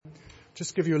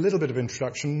just give you a little bit of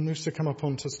introduction. Musa, come up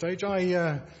onto stage.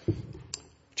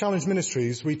 Challenge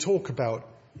Ministries, we talk about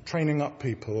training up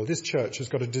people. This church has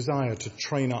got a desire to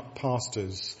train up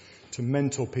pastors, to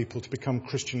mentor people to become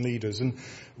Christian leaders. And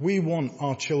we want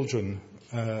our children,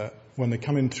 when they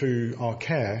come into our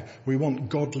care, we want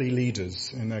godly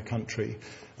leaders in their country.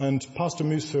 And Pastor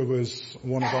Musa was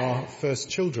one of our first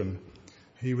children.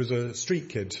 He was a street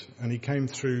kid, and he came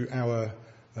through our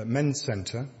men's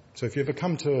centre. So if you ever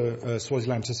come to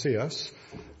Swaziland to see us,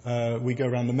 we go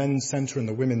around the men's centre and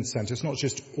the women's centre. It's not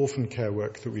just orphan care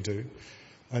work that we do.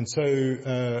 And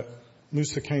so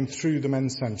Musa came through the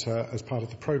men's centre as part of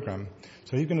the programme.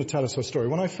 So he's going to tell us a story.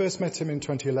 When I first met him in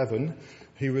 2011,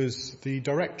 he was the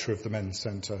director of the men's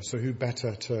centre. So who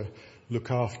better to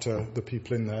look after the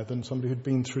people in there than somebody who'd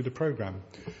been through the programme?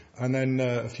 And then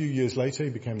a few years later, he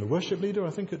became the worship leader,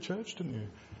 I think, at church, didn't you?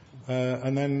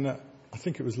 And then I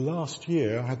think it was last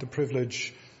year, I had the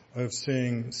privilege of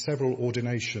seeing several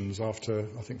ordinations after,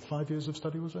 I think, 5 years of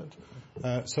study, was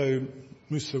it? So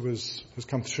Musa has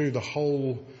come through the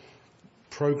whole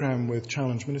programme with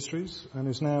Challenge Ministries and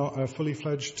is now a fully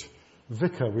fledged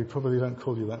vicar. We probably don't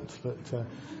call you that, but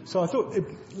so I thought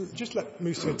just let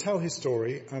Musa tell his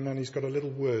story, and then he's got a little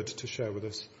word to share with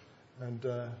us. And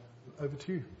over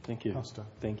to you. Thank you, Pastor.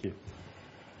 Thank you.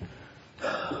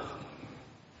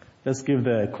 Let's give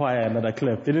the choir another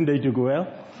clap. Didn't they do well?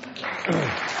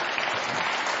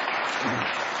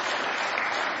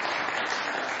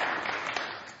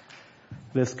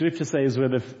 The scripture says where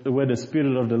the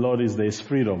Spirit of the Lord is, there is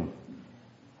freedom.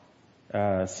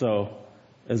 So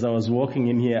as I was walking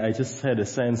in here, I just had a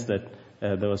sense that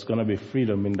there was going to be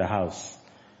freedom in the house.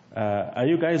 Are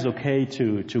you guys okay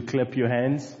to clap your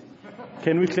hands?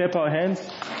 Can we clap our hands?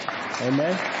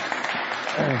 Amen.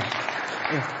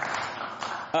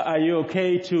 Are you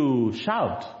okay to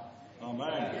shout?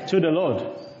 Amen. To the Lord?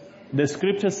 The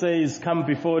scripture says, come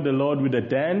before the Lord with a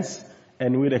dance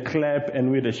and with a clap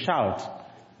and with a shout.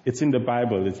 It's in the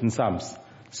Bible, it's in Psalms.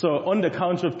 So on the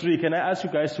count of 3, can I ask you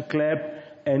guys to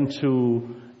clap and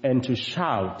to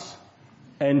shout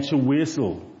and to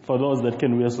whistle for those that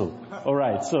can whistle? All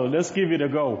right, so let's give it a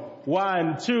go.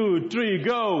 1, 2, 3,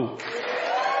 go!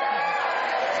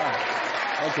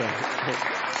 Okay.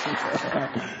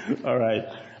 All right.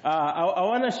 I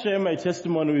want to share my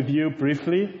testimony with you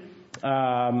briefly.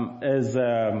 As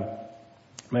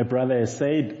my brother has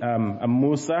said, I'm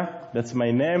Musa. That's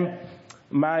my name.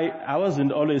 I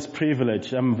wasn't always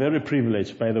privileged. I'm very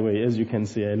privileged, by the way. As you can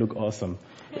see, I look awesome.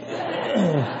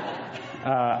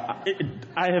 I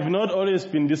have not always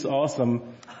been this awesome.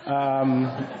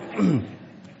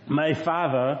 My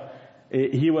father,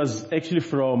 he was actually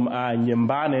from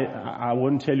Nyembane. I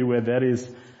won't tell you where that is.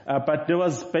 But there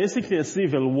was basically a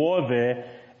civil war there,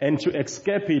 and to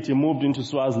escape it, he moved into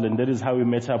Swaziland. That is how we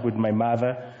met up with my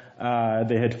mother.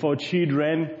 They had 4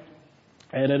 children,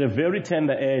 and at a very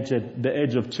tender age, at the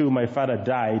age of 2, my father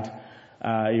died.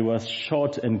 He was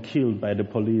shot and killed by the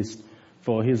police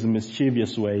for his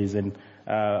mischievous ways. And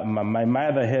my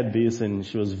mother heard this, and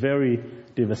she was very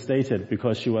devastated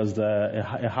because she was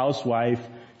a housewife.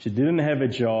 She didn't have a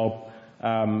job,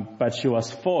 but she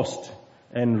was forced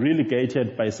and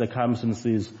relegated by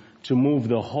circumstances to move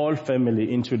the whole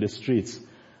family into the streets.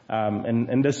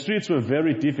 And the streets were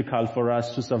very difficult for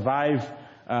us to survive.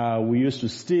 We used to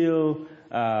steal.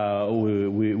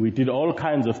 We did all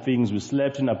kinds of things. We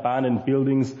slept in abandoned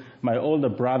buildings. My older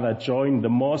brother joined the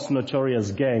most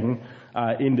notorious gang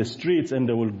in the streets, and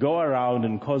they would go around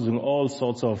and causing all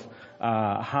sorts of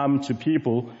harm to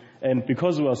people. And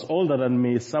because he was older than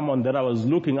me, someone that I was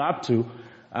looking up to,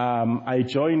 I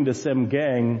joined the same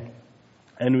gang,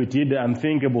 and we did the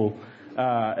unthinkable.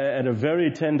 At a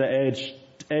very tender age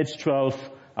 12,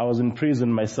 I was in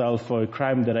prison myself for a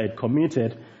crime that I had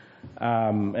committed.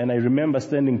 And I remember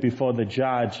standing before the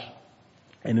judge,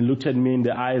 and he looked at me in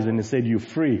the eyes and he said, "You're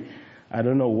free." I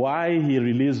don't know why he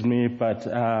released me, but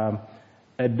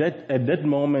at that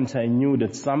moment I knew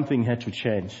that something had to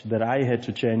change, that I had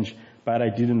to change, but I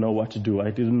didn't know what to do.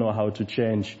 I didn't know how to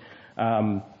change.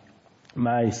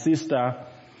 My sister,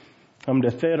 I'm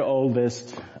the 3rd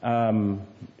oldest.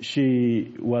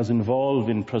 She was involved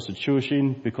in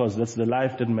prostitution because that's the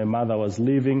life that my mother was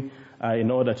living in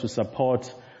order to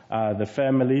support the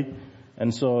family.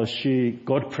 And so she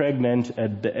got pregnant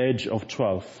at the age of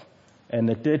 12. And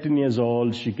at 13 years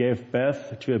old, she gave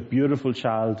birth to a beautiful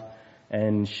child,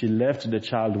 and she left the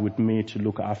child with me to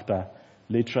look after,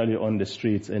 literally on the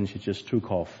streets, and she just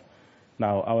took off.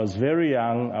 Now, I was very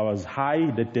young. I was high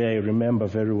that day, I remember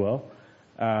very well.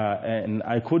 And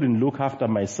I couldn't look after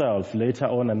myself, later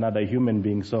on another human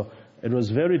being. So it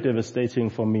was very devastating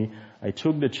for me. I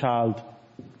took the child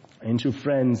into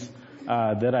friends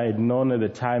that I had known at the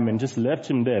time, and just left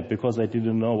him there because I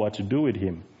didn't know what to do with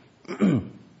him.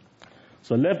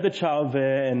 So I left the child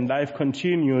there, and life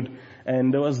continued.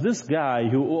 And there was this guy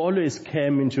who always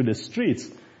came into the streets,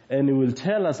 and he will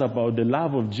tell us about the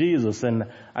love of Jesus. And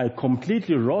I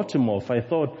completely wrote him off. I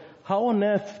thought, how on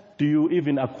earth do you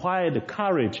even acquire the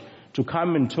courage to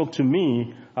come and talk to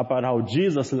me about how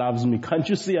Jesus loves me? Can't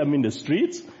you see I'm in the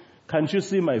streets? Can't you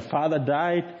see my father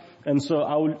died? And so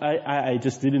I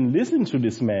just didn't listen to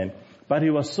this man. But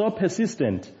he was so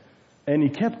persistent. And he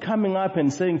kept coming up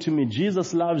and saying to me,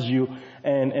 Jesus loves you.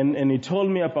 And he told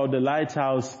me about the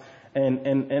lighthouse.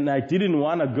 And I didn't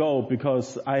want to go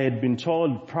because I had been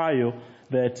told prior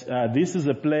that this is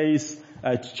a place,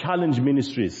 challenge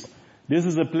ministries. This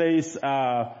is a place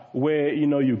where,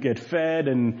 you get fed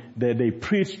and they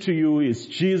preach to you. It's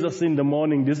Jesus in the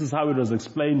morning. This is how it was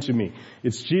explained to me.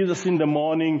 It's Jesus in the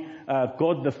morning,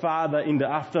 God the Father in the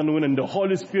afternoon, and the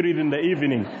Holy Spirit in the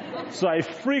evening. So I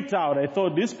freaked out. I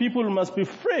thought, these people must be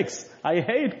freaks. I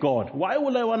hate God. Why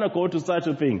would I want to go to such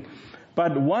a thing?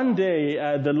 But one day,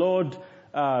 the Lord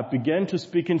began to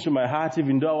speak into my heart,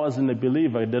 even though I wasn't a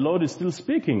believer. The Lord is still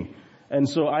speaking. And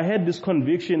so I had this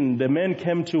conviction. The man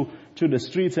came to the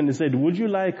streets and he said, would you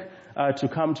like to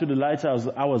come to the lighthouse?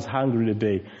 I was hungry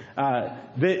today.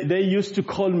 They used to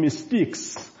call me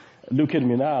Sticks. Look at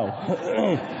me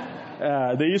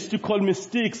now. They used to call me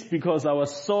Sticks because I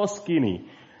was so skinny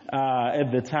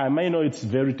at the time. I know it's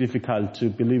very difficult to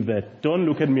believe that. Don't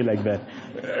look at me like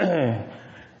that.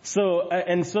 So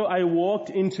I walked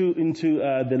into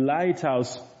the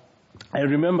lighthouse. I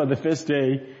remember the first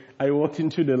day I walked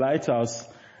into the lighthouse.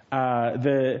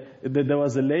 There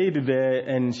was a lady there,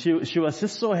 and she was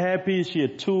just so happy. She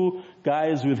had two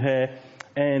guys with her,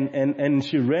 and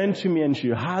she ran to me and she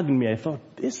hugged me. I thought,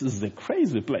 this is a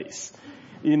crazy place,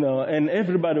 and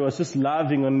everybody was just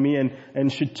laughing on me,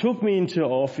 and she took me into her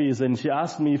office and she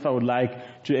asked me if I would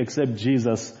like to accept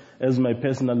Jesus as my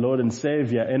personal Lord and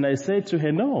Savior. And I said to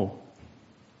her, no,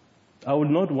 I would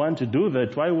not want to do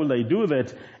that. Why would I do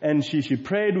that? And she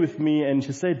prayed with me and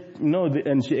she said, no,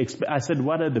 and I said,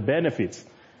 what are the benefits?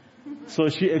 So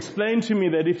she explained to me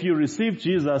that if you receive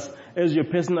Jesus as your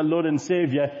personal Lord and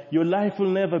Savior, your life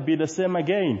will never be the same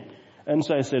again. And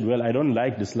so I said, well, I don't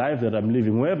like this life that I'm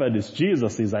living. Wherever this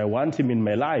Jesus is, I want him in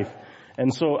my life.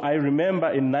 And so I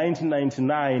remember in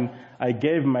 1999, I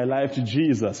gave my life to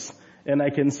Jesus. And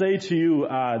I can say to you,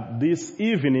 this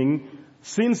evening,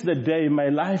 since that day, my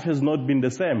life has not been the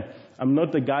same. I'm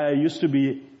not the guy I used to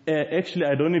be. Actually,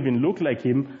 I don't even look like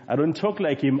him. I don't talk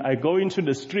like him. I go into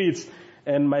the streets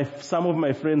and some of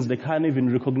my friends, they can't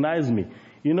even recognize me.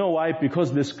 You know why?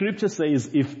 Because the scripture says,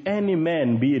 if any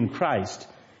man be in Christ,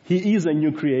 he is a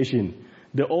new creation.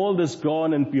 The old is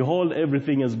gone and behold,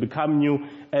 everything has become new.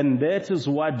 And that is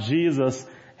what Jesus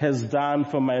has done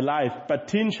for my life. But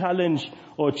Teen Challenge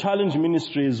or Challenge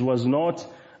Ministries was not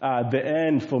the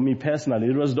end for me personally.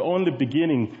 It was the only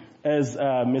beginning. As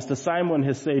Mr. Simon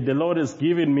has said, the Lord has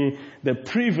given me the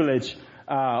privilege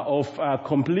of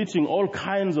completing all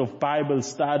kinds of Bible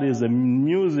studies and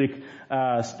music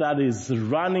studies,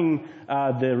 running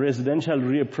the residential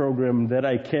REA program that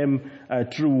I came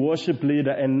through worship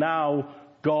leader. And now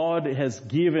God has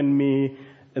given me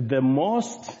the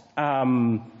most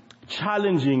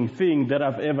challenging thing that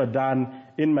I've ever done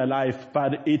in my life,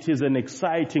 but it is an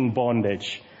exciting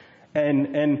bondage.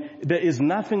 And there is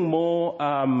nothing more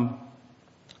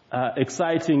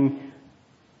exciting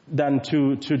than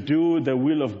to do the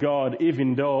will of God,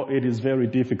 even though it is very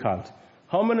difficult.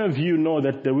 How many of you know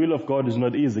that the will of God is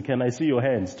not easy? Can I see your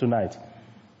hands tonight?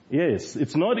 Yes,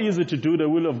 it's not easy to do the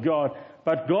will of God,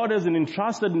 but God has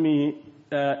entrusted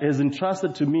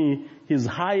to me his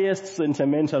highest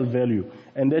sentimental value,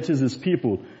 and that is his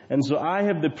people. And so I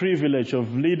have the privilege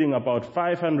of leading about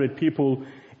 500 people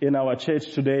in our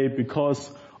church today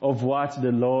because of what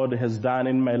the Lord has done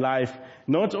in my life.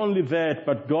 Not only that,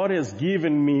 but God has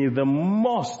given me the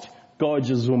most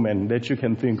gorgeous woman that you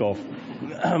can think of.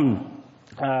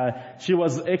 She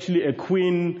was actually a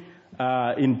queen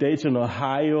in Dayton,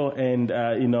 Ohio, and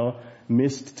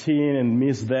Miss Teen and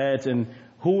Miss That, and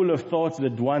who would have thought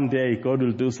that one day God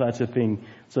will do such a thing?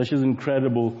 So she's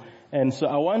incredible. And so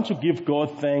I want to give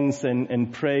God thanks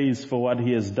and praise for what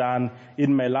he has done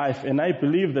in my life. And I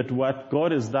believe that what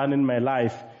God has done in my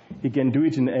life, he can do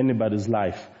it in anybody's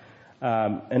life.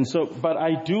 But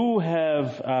I do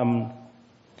have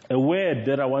a word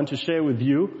that I want to share with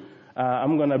you.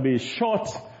 I'm going to be short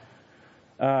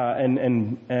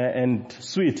and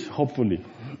sweet, hopefully.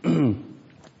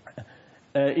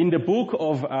 In the book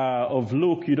of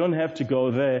Luke, you don't have to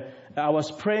go there. I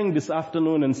was praying this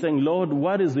afternoon and saying, Lord,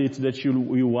 what is it that you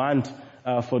want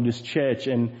for this church?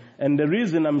 And the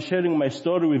reason I'm sharing my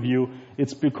story with you,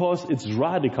 it's because it's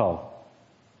radical.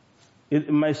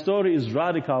 My story is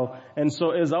radical. And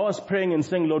so as I was praying and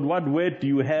saying, Lord, what word do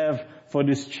you have for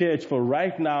this church, for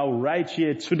right now, right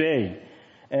here, today?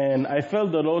 And I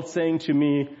felt the Lord saying to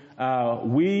me,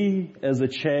 we as a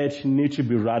church need to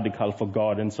be radical for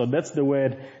God. And so that's the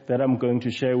word that I'm going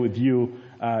to share with you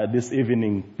this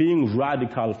evening. Being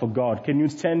radical for God. Can you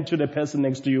stand to the person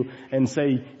next to you and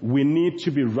say, we need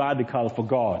to be radical for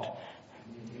God?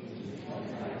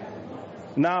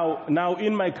 Now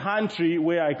in my country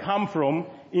where I come from,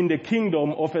 in the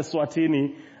kingdom of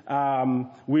Eswatini,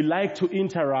 we like to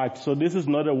interact. So this is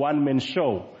not a one-man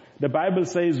show. The Bible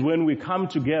says when we come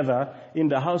together in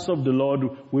the house of the Lord,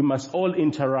 we must all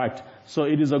interact. So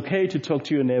it is okay to talk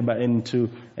to your neighbor and to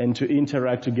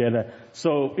interact together.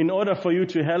 So in order for you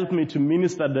to help me to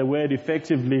minister the word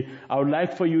effectively, I would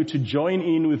like for you to join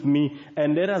in with me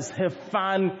and let us have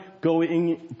fun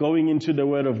going into the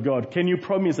word of God. Can you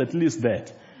promise at least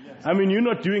that? Yes. I mean, you're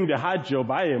not doing the hard job.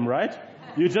 I am, right?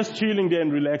 You're just chilling there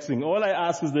and relaxing. All I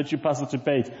ask is that you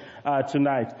participate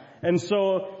tonight. And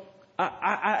so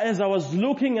as I was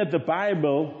looking at the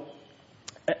Bible,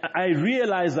 I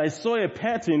realized I saw a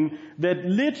pattern that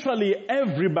literally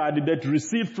everybody that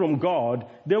received from God,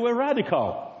 they were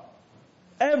radical.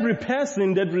 Every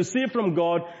person that received from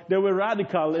God, they were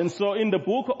radical. And so in the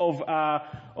book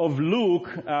of Luke,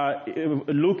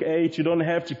 Luke 8, you don't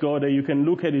have to go there. You can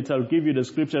look at it. I'll give you the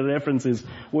scripture references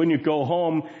when you go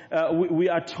home. We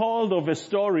are told of a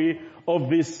story of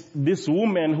this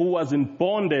woman who was in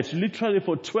bondage literally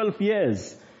for 12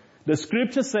 years. The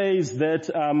scripture says that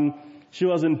she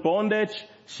was in bondage.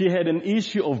 She had an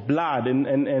issue of blood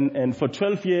and for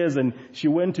 12 years, and she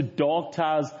went to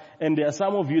doctors. And there are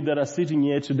some of you that are sitting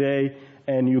here today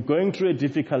and you're going through a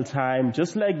difficult time,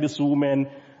 just like this woman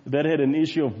that had an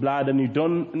issue of blood, and you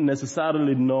don't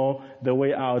necessarily know the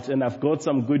way out. And I've got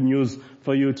some good news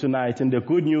for you tonight. And the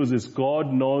good news is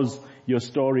God knows your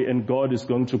story and God is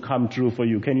going to come true for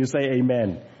you. Can you say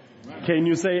amen? Amen. Can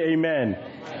you say amen?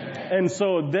 Amen? And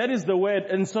so that is the word.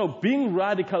 And so being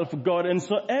radical for God. And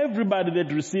so everybody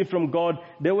that received from God,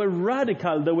 they were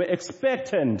radical. They were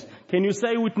expectant. Can you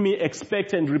say with me,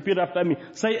 expectant? Repeat after me.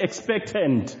 Say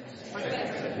expectant.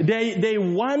 They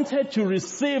wanted to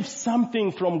receive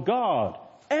something from God.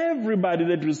 Everybody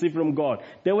that received from God,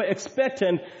 they were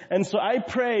expectant. And so I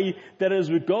pray that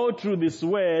as we go through this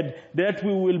word, that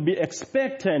we will be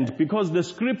expectant, because the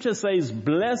scripture says,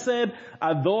 blessed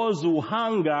are those who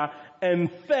hunger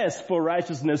and thirst for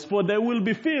righteousness, for they will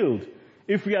be filled.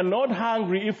 If we are not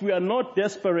hungry, if we are not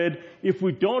desperate, if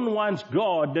we don't want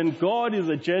God, then God is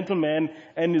a gentleman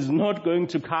and is not going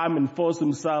to come and force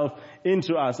himself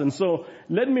into us. And so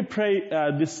let me pray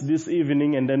this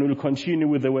evening, and then we'll continue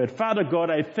with the word. Father God,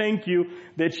 I thank you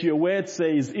that your word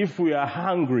says if we are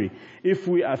hungry, if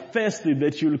we are thirsty,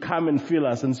 that you'll come and fill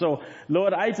us. And so,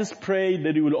 Lord, I just pray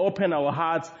that you will open our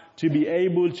hearts to be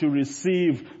able to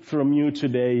receive from you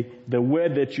today the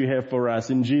word that you have for us.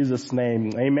 In Jesus'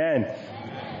 name, amen.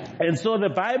 And so the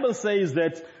Bible says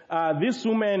that this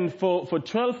woman, for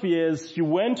 12 years, she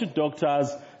went to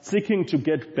doctors seeking to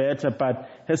get better, but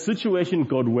her situation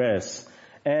got worse.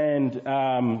 And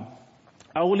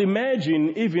I will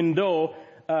imagine, even though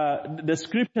the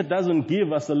scripture doesn't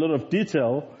give us a lot of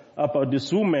detail about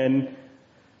this woman,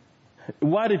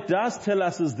 what it does tell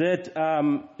us is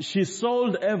that she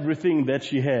sold everything that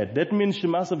she had. That means she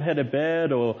must have had a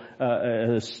bed or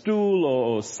a stool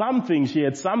or something. She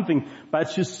had something, but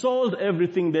she sold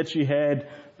everything that she had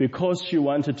because she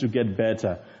wanted to get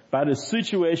better. But the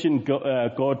situation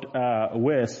got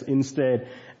worse instead.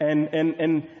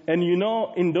 And you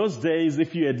know, in those days,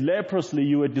 if you had leprosy,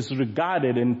 you were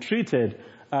disregarded and treated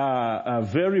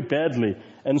very badly.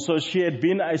 And so she had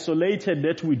been isolated,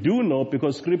 that we do know,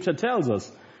 because scripture tells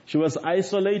us. She was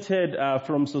isolated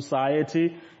from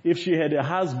society. If she had a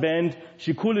husband,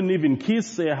 she couldn't even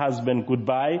kiss her husband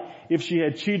goodbye. If she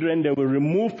had children, they were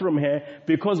removed from her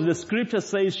because the scripture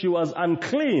says she was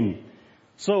unclean.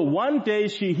 So one day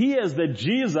she hears that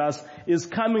Jesus is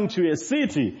coming to a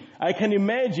city. I can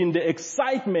imagine the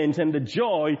excitement and the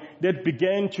joy that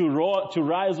began to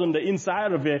rise on the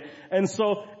inside of her. And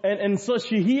so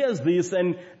she hears this,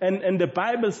 and the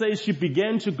Bible says she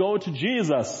began to go to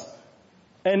Jesus.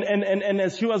 And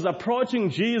as she was approaching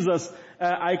Jesus,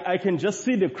 I can just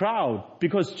see the crowd,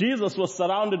 because Jesus was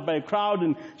surrounded by a crowd,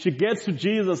 and she gets to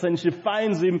Jesus and she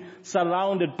finds him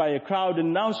surrounded by a crowd,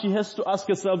 and now she has to ask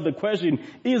herself the question,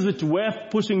 is it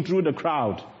worth pushing through the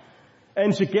crowd?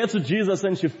 And she gets to Jesus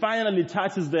and she finally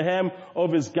touches the hem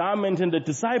of his garment, and the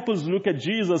disciples look at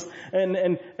Jesus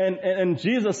and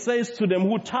Jesus says to them,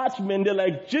 "Who touched me?" And they're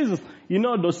like, "Jesus, you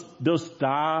know those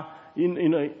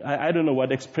I don't know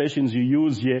what expressions you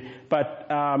use here, but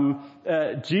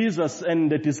Jesus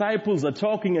and the disciples are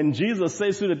talking, and Jesus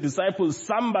says to the disciples,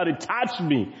 "Somebody touched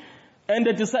me." And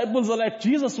the disciples are like,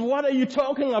 "Jesus, what are you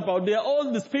talking about? There are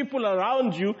all these people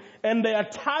around you and they are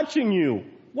touching you.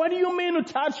 What do you mean to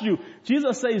touch you?"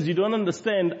 Jesus says, "You don't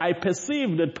understand. I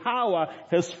perceive that power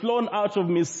has flown out of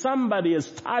me. Somebody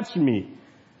has touched me."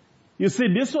 You see,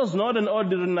 this was not an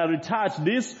ordinary touch.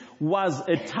 This was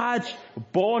a touch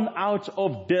born out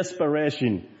of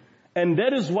desperation. And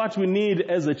that is what we need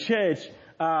as a church,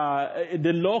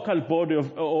 the local body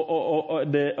of,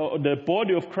 the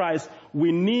body of Christ.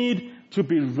 We need to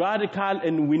be radical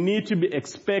and we need to be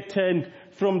expectant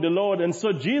from the Lord. And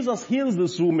so Jesus heals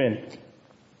this woman.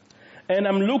 And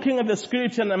I'm looking at the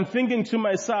scripture and I'm thinking to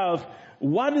myself,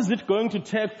 what is it going to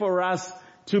take for us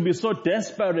to be so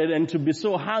desperate and to be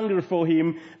so hungry for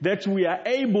him that we are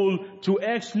able to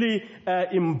actually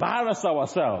embarrass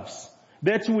ourselves?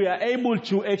 That we are able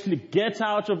to actually get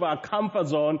out of our comfort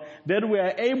zone, that we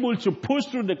are able to push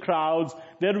through the crowds,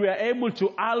 that we are able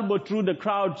to elbow through the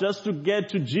crowd just to get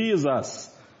to Jesus.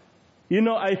 You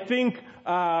know, I think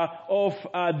of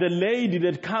the lady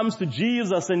that comes to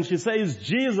Jesus and she says,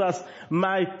 "Jesus,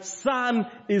 my son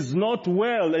is not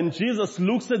well." And Jesus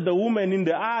looks at the woman in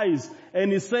the eyes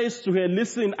and he says to her,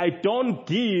 "Listen, I don't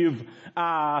give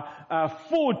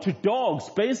food to dogs."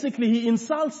 Basically, he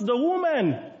insults the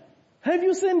woman. Have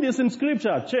you seen this in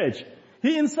scripture, church?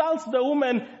 He insults the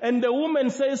woman and the woman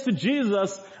says to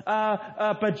Jesus,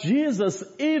 "But Jesus,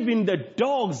 even the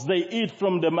dogs, they eat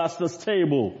from the master's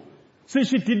table." See,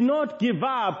 she did not give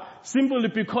up simply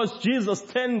because Jesus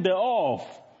turned her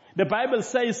off. The Bible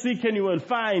says, "Seek and you will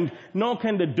find, knock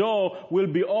and the door will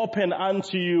be open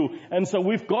unto you." And so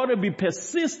we've got to be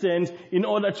persistent in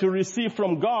order to receive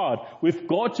from God. We've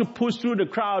got to push through the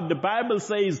crowd. The Bible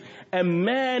says a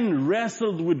man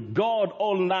wrestled with God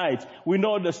all night. We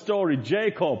know the story,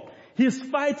 Jacob. He's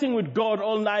fighting with God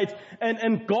all night,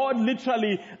 and God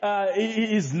literally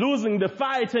is losing the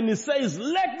fight, and he says,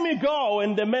 "Let me go."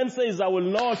 And the man says, "I will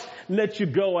not let you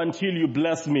go until you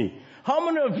bless me." How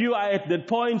many of you are at that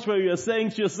point where you're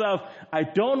saying to yourself, "I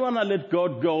don't want to let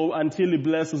God go until he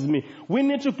blesses me"? We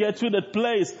need to get to that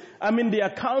place. I mean, there are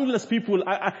countless people.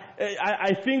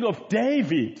 I think of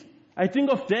David.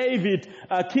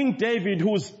 King David,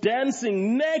 who's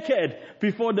dancing naked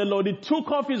before the Lord. He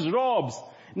took off his robes.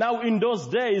 Now, in those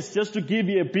days, just to give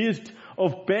you a bit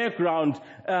of background,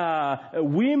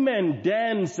 women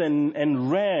danced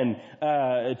and ran,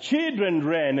 children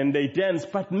ran and they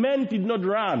danced, but men did not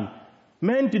run.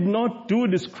 Men did not do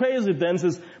these crazy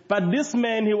dances, but this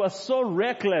man, he was so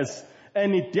reckless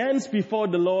and he danced before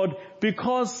the Lord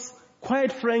because,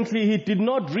 quite frankly, he did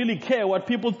not really care what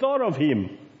people thought of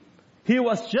him. He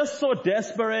was just so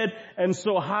desperate and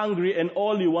so hungry, and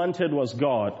all he wanted was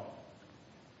God.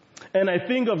 And I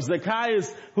think of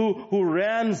Zacchaeus who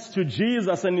runs to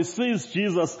Jesus and he sees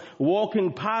Jesus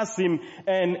walking past him,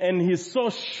 and he's so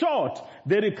short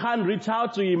that he can't reach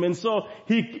out to him. And so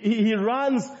he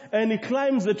runs and he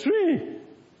climbs a tree.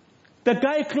 The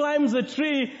guy climbs a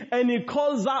tree and he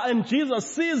calls out, and Jesus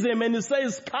sees him and he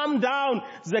says, "Come down,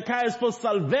 Zacchaeus, for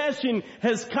salvation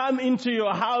has come into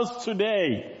your house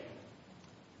today."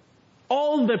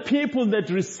 All the people that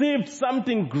received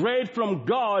something great from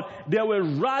God, they were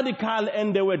radical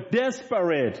and they were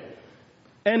desperate.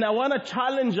 And I want to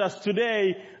challenge us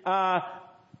today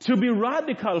to be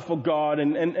radical for God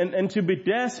and to be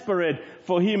desperate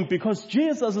for him, because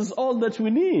Jesus is all that we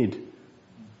need.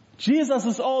 Jesus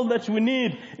is all that we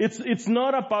need. It's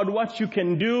not about what you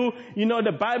can do. You know,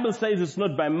 the Bible says it's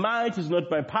not by might, it's not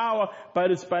by power,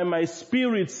 but it's by my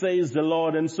spirit, says the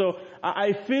Lord. And so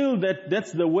I feel that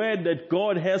that's the word that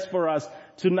God has for us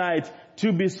tonight,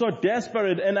 to be so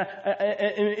desperate. And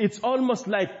it's almost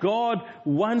like God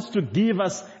wants to give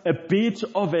us a bit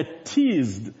of a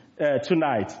tease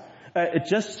tonight.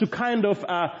 Just to kind of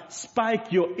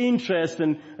spike your interest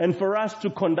and for us to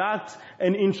conduct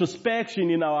an introspection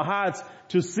in our hearts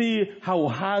to see how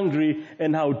hungry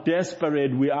and how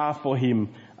desperate we are for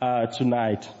him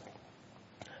tonight.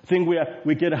 I think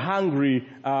we get hungry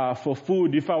for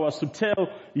food. If I was to tell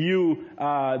you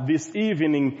this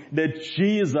evening that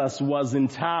Jesus was in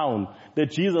town,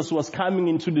 that Jesus was coming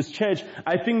into this church,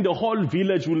 I think the whole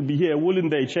village will be here,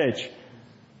 wouldn't they, church?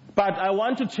 But I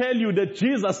want to tell you that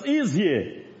Jesus is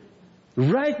here.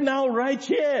 Right now, right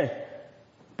here.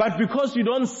 But because you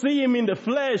don't see him in the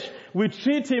flesh, we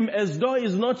treat him as though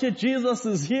he's not here. Jesus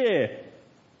is here.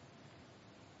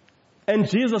 And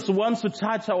Jesus wants to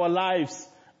touch our lives.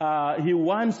 He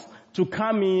wants to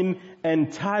come in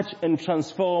and touch and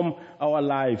transform our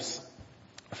lives.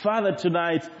 Father,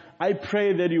 tonight, I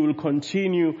pray that you will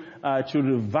continue to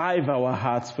revive our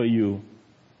hearts for you.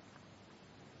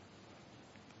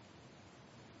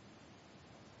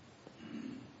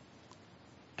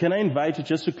 Can I invite you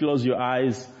just to close your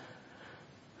eyes,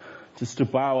 just to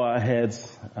bow our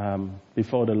heads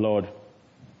before the Lord?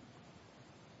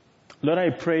 Lord,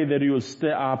 I pray that you will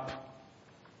stir up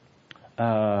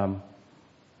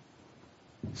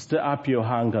your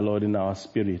hunger, Lord, in our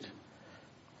spirit.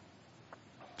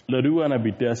 Lord, we want to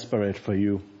be desperate for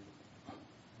you.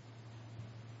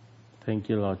 Thank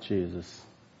you, Lord Jesus.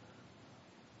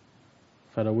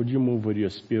 Father, would you move with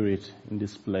your spirit in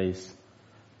this place?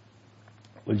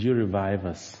 Would you revive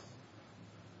us?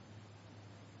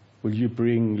 Would you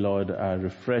bring, Lord,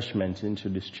 refreshment into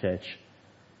this church?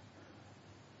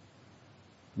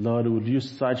 Lord, would you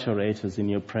saturate us in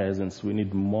your presence? We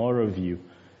need more of you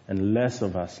and less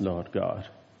of us, Lord God.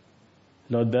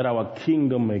 Lord, that our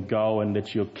kingdom may go and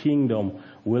that your kingdom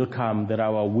will come, that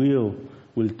our will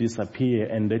disappear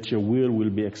and that your will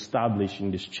be established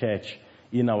in this church,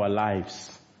 in our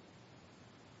lives.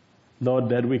 Lord,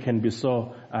 that we can be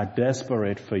so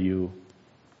desperate for you,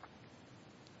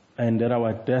 and that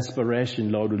our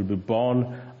desperation, Lord, will be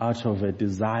born out of a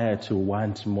desire to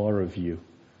want more of you.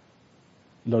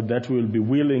 Lord, that we'll be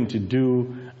willing to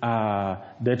do,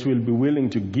 that we'll be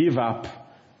willing to give up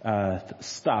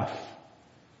stuff,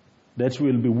 that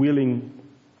we'll be willing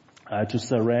to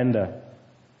surrender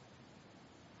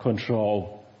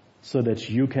control so that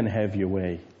you can have your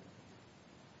way.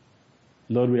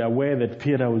 Lord, we are aware that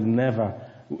Peter will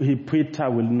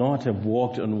not have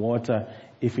walked on water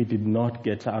if he did not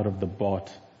get out of the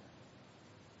boat.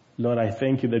 Lord, I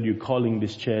thank you that you're calling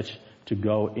this church to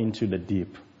go into the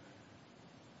deep,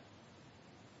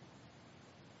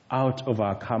 out of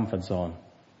our comfort zone.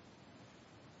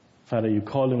 Father, you're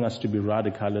calling us to be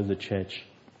radical as a church.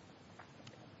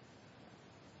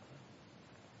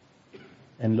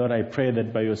 And Lord, I pray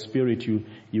that by your Spirit you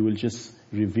will just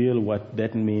reveal what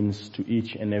that means to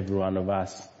each and every one of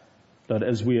us. Lord,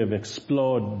 as we have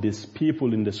explored these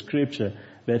people in the scripture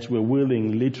that were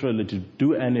willing literally to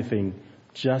do anything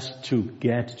just to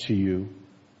get to you.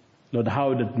 Lord,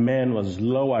 how that man was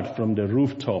lowered from the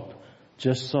rooftop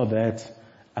just so that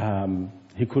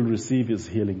he could receive his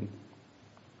healing.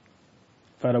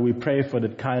 Father, we pray for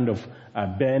that kind of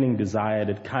burning desire,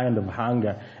 that kind of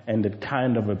hunger, and that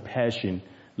kind of a passion,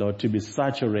 Lord, to be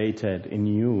saturated in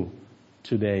you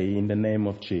today in the name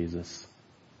of Jesus.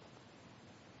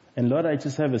 And Lord, I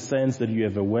just have a sense that you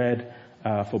have a word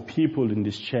for people in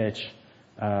this church.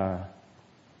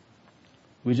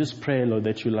 We just pray, Lord,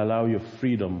 that you'll allow your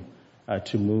freedom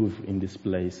to move in this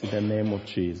place in the name of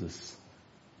Jesus.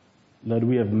 Lord,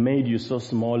 we have made you so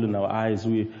small in our eyes.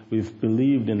 We've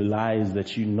believed in lies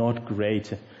that you're not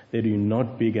great, that you're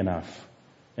not big enough.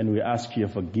 And we ask your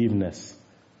forgiveness.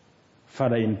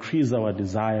 Father, increase our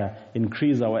desire,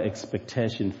 increase our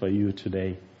expectation for you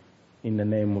today in the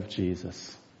name of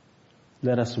Jesus.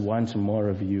 Let us want more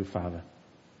of you, Father.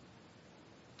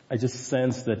 I just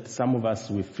sense that some of us,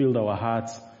 we filled our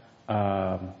hearts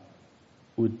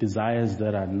with desires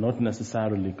that are not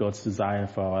necessarily God's desire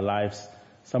for our lives.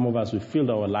 Some of us, we filled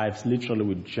our lives literally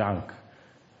with junk.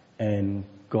 And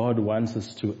God wants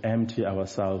us to empty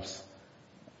ourselves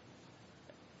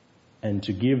and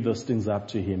to give those things up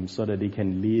to Him so that He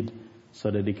can lead,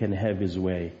 so that He can have His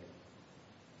way.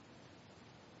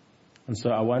 And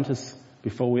so I want us,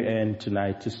 before we end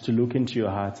tonight, just to look into your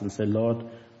hearts and say, Lord,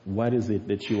 what is it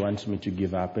that you want me to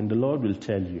give up? And the Lord will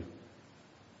tell you,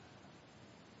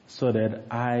 so that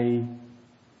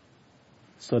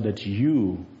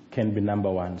you can be number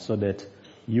one, so that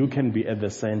you can be at the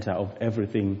center of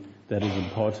everything that is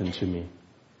important to me.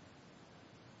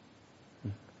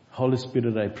 Holy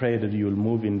Spirit, I pray that you will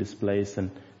move in this place and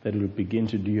that you will begin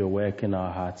to do your work in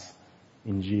our hearts.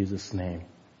 In Jesus' name.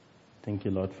 Thank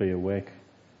you, Lord, for your work.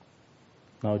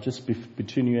 Now just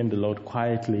between you and the Lord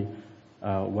quietly,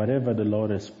 whatever the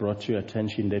Lord has brought to your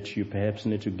attention that you perhaps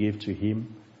need to give to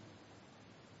Him,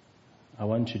 I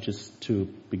want you just to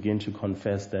begin to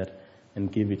confess that and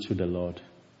give it to the Lord.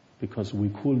 Because we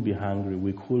could be hungry,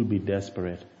 we could be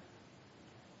desperate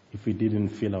if we didn't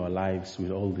fill our lives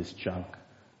with all this junk.